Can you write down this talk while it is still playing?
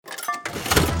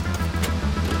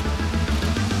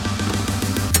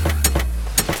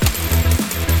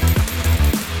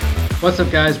What's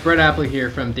up, guys? Brett Appley here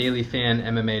from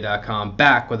DailyFanMMA.com,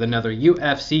 back with another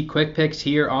UFC Quick Picks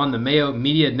here on the Mayo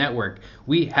Media Network.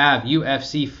 We have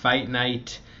UFC Fight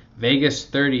Night Vegas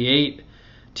 38,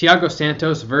 Thiago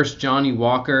Santos versus Johnny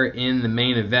Walker in the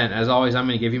main event. As always, I'm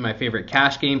going to give you my favorite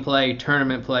cash game play,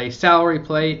 tournament play, salary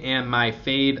play, and my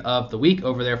fade of the week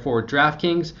over there for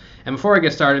DraftKings. And before I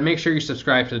get started, make sure you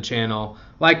subscribe to the channel,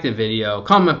 like the video,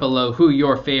 comment below who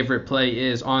your favorite play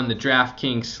is on the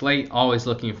DraftKings slate. Always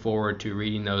looking forward to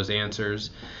reading those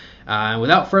answers.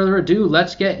 Without further ado,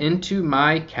 let's get into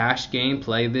my cash game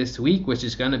play this week, which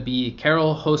is going to be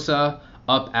Karol Rosa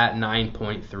up at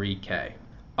 9.3K.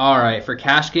 All right, for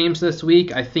cash games this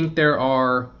week, I think there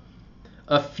are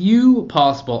a few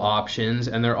possible options,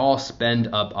 and they're all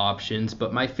spend-up options,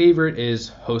 but my favorite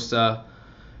is Rosa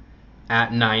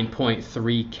at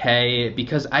 9.3K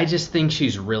because I just think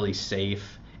she's really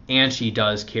safe, and she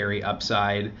does carry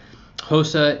upside.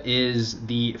 Rosa is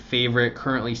the favorite,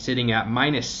 currently sitting at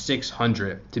minus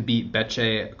 600 to beat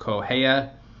Bethe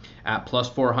Correia at plus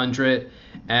 400,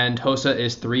 and Rosa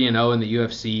is 3-0 in the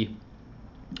UFC.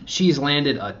 She's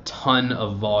landed a ton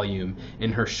of volume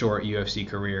in her short UFC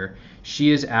career.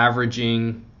 She is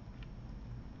averaging,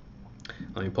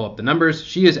 let me pull up the numbers.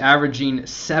 She is averaging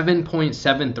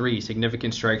 7.73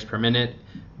 significant strikes per minute.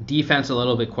 Defense a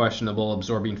little bit questionable,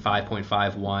 absorbing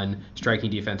 5.51.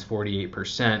 Striking defense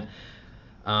 48%.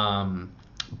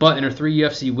 But in her 3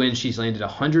 UFC wins, she's landed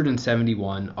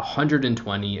 171,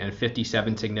 120, and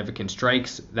 57 significant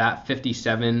strikes. That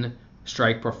 57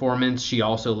 strike performance, she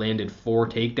also landed 4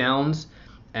 takedowns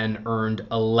and earned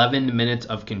 11 minutes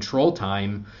of control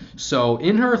time. So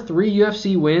in her 3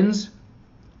 UFC wins,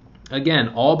 again,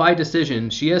 all by decision,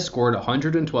 she has scored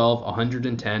 112,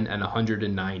 110, and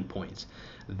 109 points.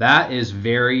 That is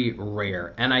very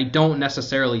rare, and I don't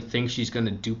necessarily think she's going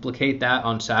to duplicate that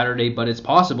on Saturday, but it's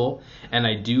possible, and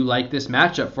I do like this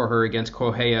matchup for her against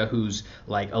Correia, who's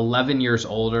like 11 years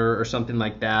older or something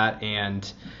like that,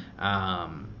 and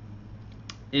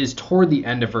is toward the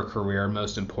end of her career,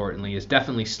 most importantly, is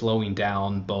definitely slowing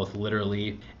down both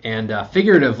literally and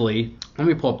figuratively. Let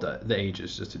me pull up the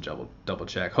ages just to double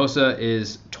check. Rosa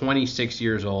is 26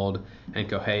 years old, and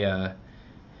Correia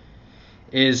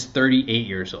is 38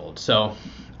 years old. So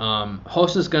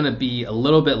Rosa's going to be a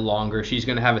little bit longer. She's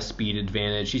going to have a speed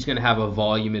advantage. She's going to have a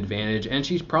volume advantage, and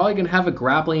she's probably going to have a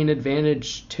grappling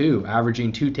advantage too,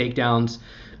 averaging 2 takedowns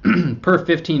per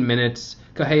 15 minutes.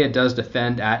 Correia does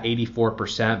defend at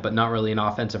 84%, but not really an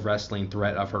offensive wrestling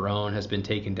threat of her own, has been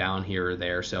taken down here or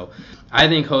there. So I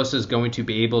think Rosa is going to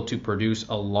be able to produce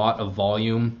a lot of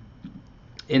volume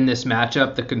in this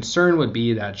matchup. The concern would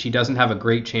be that she doesn't have a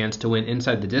great chance to win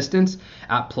inside the distance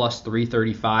at plus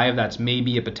 335. That's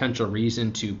maybe a potential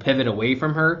reason to pivot away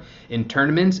from her in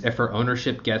tournaments if her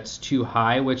ownership gets too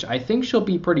high, which I think she'll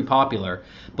be pretty popular.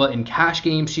 But in cash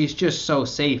games, she's just so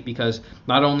safe because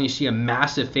not only is she a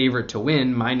massive favorite to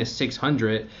win, minus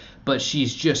 600, but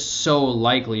she's just so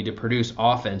likely to produce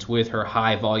offense with her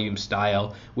high volume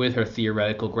style, with her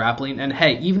theoretical grappling. And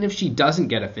hey, even if she doesn't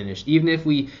get a finish, even if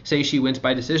we say she wins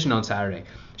by decision on Saturday,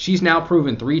 she's now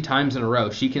proven 3 times in a row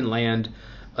she can land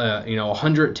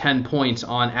 110 points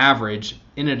on average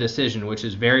in a decision, which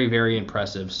is very, very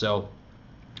impressive. So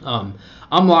I'm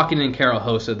locking in Karol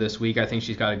Rosa this week. I think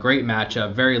she's got a great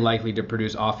matchup, very likely to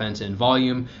produce offense and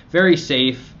volume, very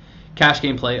safe. Cash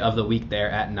game play of the week there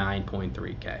at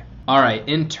 9.3K. All right,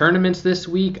 in tournaments this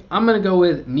week, I'm going to go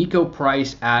with Niko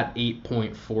Price at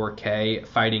 8.4K,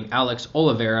 fighting Alex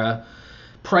Oliveira.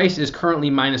 Price is currently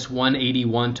minus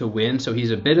 181 to win, so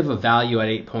he's a bit of a value at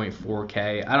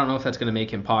 8.4K. I don't know if that's going to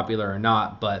make him popular or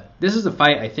not, but this is a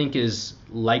fight I think is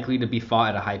likely to be fought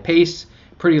at a high pace,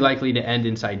 pretty likely to end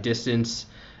inside distance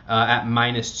at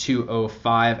minus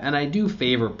 205. And I do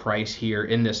favor Price here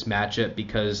in this matchup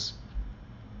because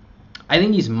I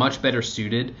think he's much better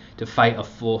suited to fight a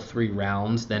full 3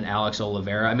 rounds than Alex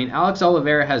Oliveira. I mean, Alex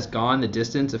Oliveira has gone the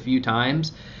distance a few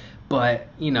times, but,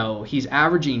 he's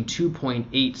averaging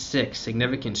 2.86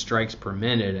 significant strikes per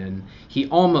minute, and he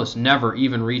almost never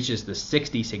even reaches the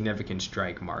 60 significant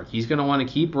strike mark. He's going to want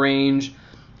to keep range,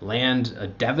 land a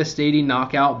devastating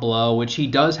knockout blow, which he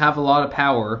does have a lot of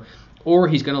power, or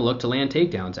he's going to look to land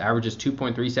takedowns. Averages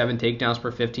 2.37 takedowns per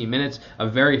 15 minutes, a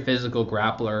very physical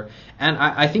grappler, and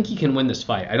I think he can win this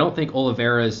fight. I don't think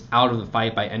Oliveira is out of the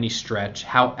fight by any stretch.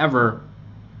 However,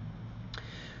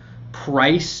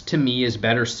 Price, to me, is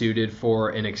better suited for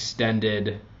an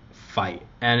extended fight.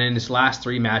 And in his last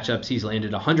 3 matchups, he's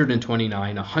landed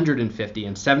 129, 150,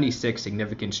 and 76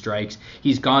 significant strikes.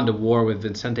 He's gone to war with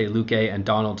Vicente Luque and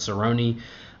Donald Cerrone.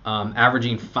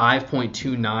 averaging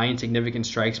 5.29 significant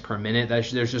strikes per minute.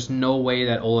 There's just no way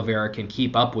that Oliveira can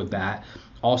keep up with that.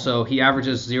 Also, he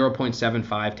averages 0.75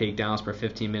 takedowns per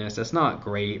 15 minutes. That's not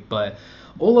great, but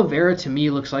Oliveira to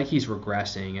me looks like he's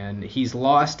regressing, and he's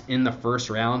lost in the first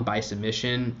round by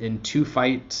submission in 2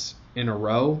 fights in a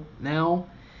row now,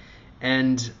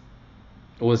 and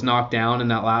was knocked down in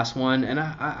that last one. And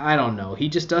I don't know. He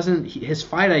just doesn't. His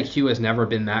fight IQ has never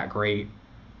been that great.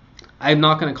 I'm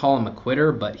not going to call him a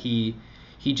quitter, but he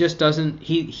just doesn't.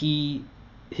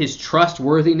 His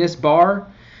trustworthiness bar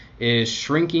is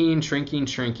shrinking,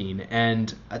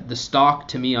 and the stock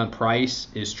to me on price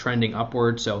is trending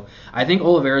upward. So I think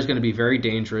Oliveira is going to be very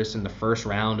dangerous in the first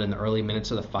round in the early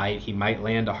minutes of the fight. He might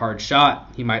land a hard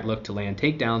shot, he might look to land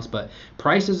takedowns, but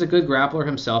Price is a good grappler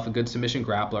himself, a good submission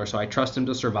grappler, so I trust him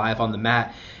to survive on the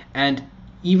mat. And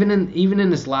even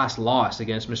in his last loss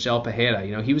against Michel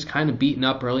Pereira, he was kind of beaten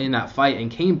up early in that fight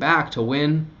and came back to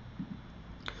win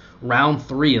round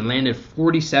 3 and landed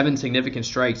 47 significant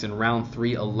strikes in round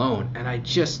 3 alone. And I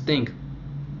just think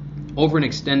over an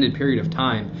extended period of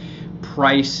time,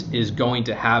 Price is going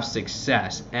to have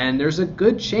success. And there's a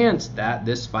good chance that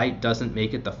this fight doesn't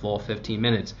make it the full 15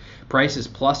 minutes. Price is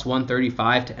plus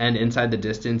 135 to end inside the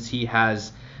distance. He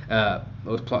has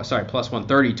plus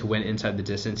 130 to win inside the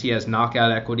distance. He has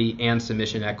knockout equity and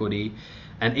submission equity.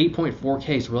 And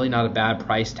 8.4K is really not a bad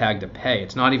price tag to pay.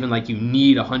 It's not even like you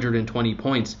need 120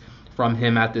 points from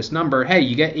him at this number. Hey,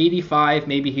 you get 85,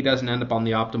 maybe he doesn't end up on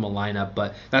the optimal lineup,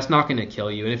 but that's not going to kill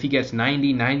you. And if he gets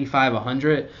 90, 95,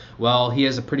 100, well, he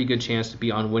has a pretty good chance to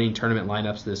be on winning tournament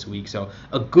lineups this week. So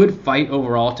a good fight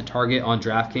overall to target on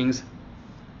DraftKings,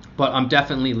 but I'm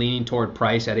definitely leaning toward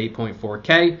Price at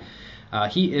 8.4K.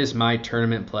 He is my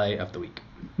tournament play of the week.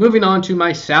 Moving on to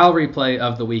my salary play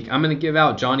of the week, I'm going to give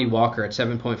out Johnny Walker at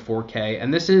 7.4K,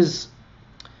 and this is,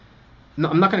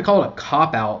 I'm not going to call it a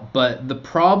cop-out, but the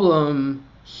problem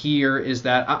here is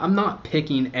that I'm not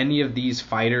picking any of these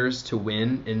fighters to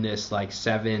win in this like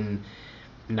 7.9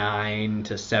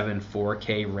 to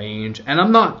 7.4K range, and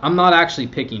I'm not actually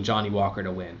picking Johnny Walker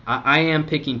to win. I am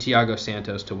picking Thiago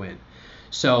Santos to win.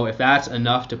 So if that's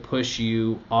enough to push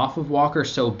you off of Walker,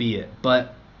 so be it.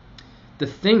 But the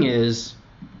thing is,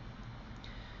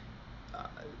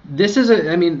 there's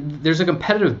a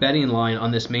competitive betting line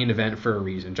on this main event for a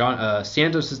reason.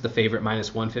 Santos is the favorite,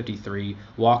 minus 153.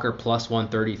 Walker plus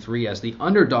 133 as the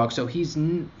underdog, so he's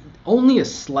only a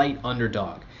slight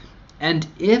underdog. And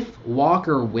if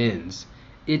Walker wins,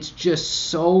 it's just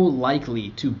so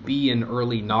likely to be an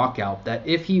early knockout that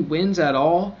if he wins at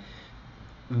all,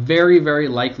 very, very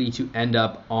likely to end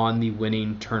up on the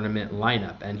winning tournament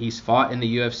lineup. And he's fought in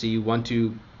the UFC 1,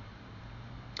 2,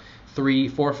 3,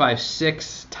 4, 5,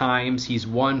 6 times. He's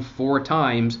won 4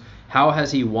 times. How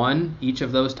has he won each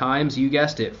of those times? You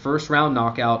guessed it. First round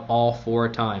knockout all 4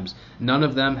 times. None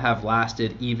of them have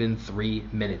lasted even 3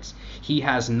 minutes. He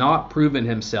has not proven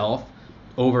himself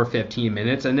over 15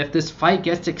 minutes. And if this fight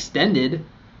gets extended,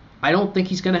 I don't think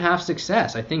he's going to have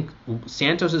success. I think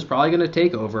Santos is probably going to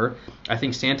take over. I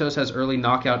think Santos has early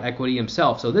knockout equity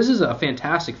himself. So this is a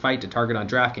fantastic fight to target on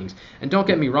DraftKings. And don't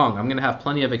get me wrong, I'm going to have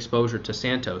plenty of exposure to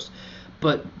Santos.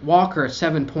 But Walker at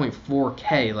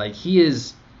 7.4K, like, he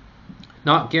is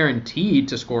not guaranteed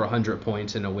to score 100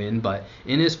 points in a win, but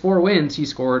in his 4 wins, he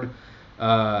scored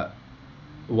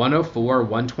 104,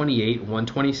 128,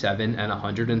 127, and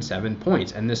 107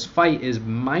 points. And this fight is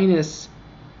minus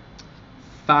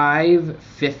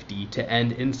 550 to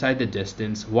end inside the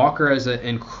distance. Walker has an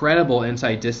incredible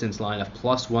inside distance line of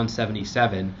plus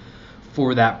 177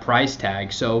 for that price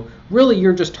tag. So really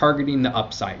you're just targeting the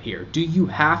upside here. Do you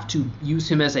have to use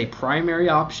him as a primary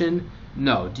option?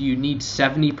 No. Do you need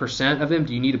 70% of him?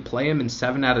 Do you need to play him in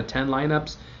 7 out of 10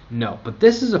 lineups? No. But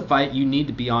this is a fight you need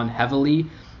to be on heavily.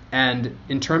 And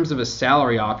in terms of a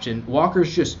salary option,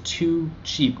 Walker's just too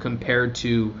cheap compared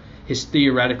to his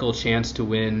theoretical chance to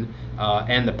win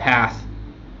and the path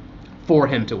for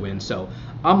him to win. So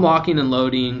I'm locking and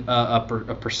loading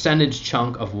a percentage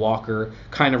chunk of Walker,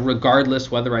 kind of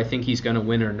regardless whether I think he's going to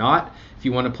win or not. If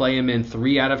you want to play him in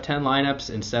 3 out of 10 lineups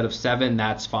instead of 7,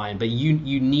 that's fine. But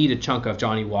you need a chunk of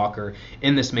Johnny Walker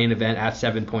in this main event at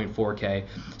 7.4K,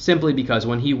 simply because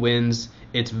when he wins,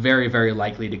 it's very, very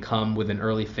likely to come with an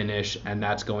early finish, and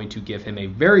that's going to give him a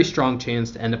very strong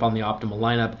chance to end up on the optimal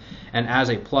lineup. And as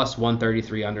a plus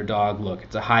 133 underdog, look,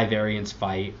 it's a high variance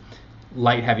fight,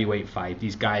 light heavyweight fight.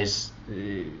 These guys,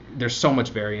 there's so much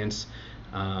variance.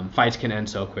 Fights can end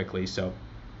so quickly. So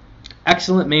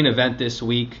excellent main event this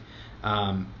week.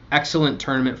 Excellent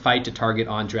tournament fight to target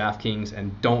on DraftKings.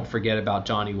 And don't forget about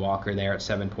Johnny Walker there at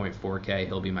 7.4K.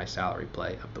 He'll be my salary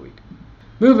play of the week.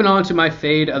 Moving on to my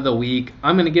fade of the week,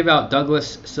 I'm going to give out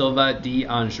Douglas Silva de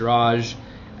Andrade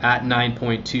at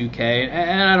 9.2K.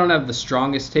 And I don't have the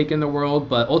strongest take in the world,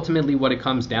 but ultimately what it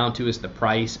comes down to is the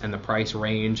price and the price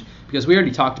range, because we already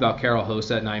talked about Karol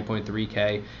Hossa at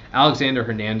 9.3K. Alexander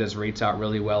Hernandez rates out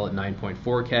really well at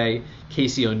 9.4K.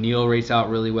 Casey O'Neill rates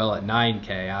out really well at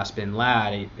 9K. Aspen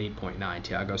Ladd 8.9.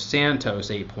 Thiago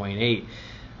Santos 8.8.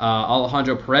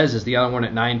 Alejandro Perez is the other one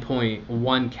at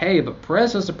 9.1K, but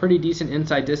Perez has a pretty decent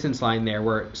inside distance line there,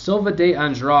 where Silva de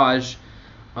Andrade,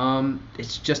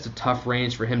 it's just a tough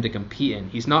range for him to compete in.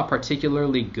 He's not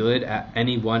particularly good at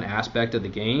any one aspect of the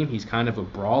game. He's kind of a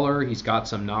brawler. He's got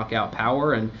some knockout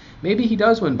power, and maybe he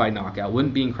does win by knockout.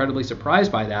 Wouldn't be incredibly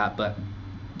surprised by that, but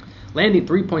landing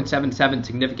 3.77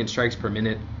 significant strikes per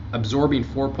minute, absorbing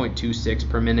 4.26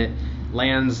 per minute,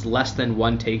 lands less than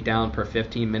one takedown per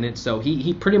 15 minutes. So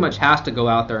he pretty much has to go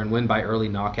out there and win by early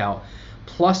knockout.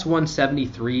 Plus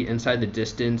 173 inside the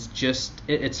distance,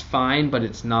 it's fine, but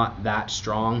it's not that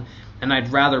strong. And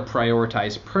I'd rather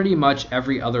prioritize pretty much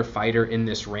every other fighter in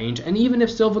this range. And even if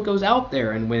Silva goes out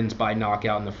there and wins by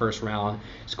knockout in the first round,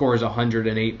 scores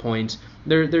 108 points,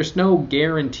 there's no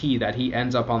guarantee that he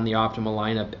ends up on the optimal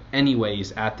lineup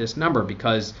anyways at this number,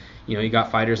 because you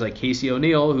got fighters like Casey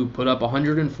O'Neill who put up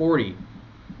 140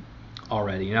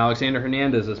 already, and Alexander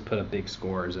Hernandez has put up big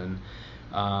scores, and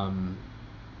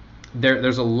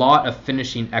there's a lot of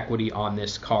finishing equity on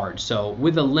this card. So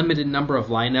with a limited number of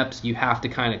lineups, you have to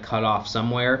kind of cut off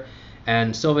somewhere.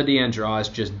 And Silva de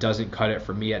Andrade just doesn't cut it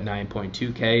for me at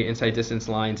 9.2K. Inside distance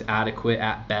lines adequate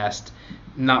at best.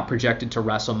 Not projected to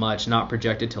wrestle much. Not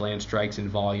projected to land strikes in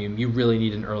volume. You really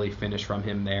need an early finish from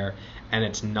him there. And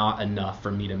it's not enough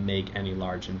for me to make any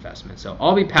large investment. So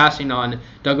I'll be passing on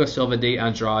Douglas Silva de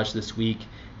Andrade this week.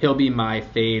 He'll be my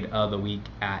fade of the week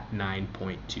at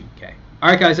 9.2K. All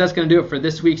right, guys, that's going to do it for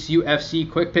this week's UFC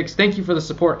Quick Picks. Thank you for the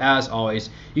support, as always.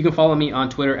 You can follow me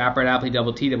on Twitter at BrightAppley,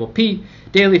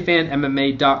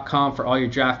 DailyFanMMA.com for all your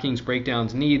DraftKings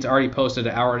breakdowns needs. Already posted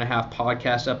an hour-and-a-half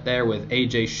podcast up there with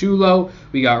AJ Shulo.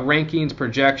 We got rankings,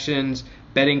 projections,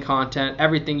 betting content,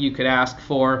 everything you could ask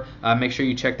for. Make sure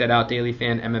you check that out,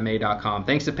 DailyFanMMA.com.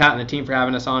 Thanks to Pat and the team for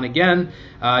having us on again.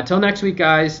 Until next week,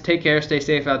 guys, take care, stay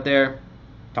safe out there.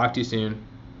 Talk to you soon.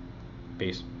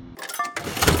 Peace.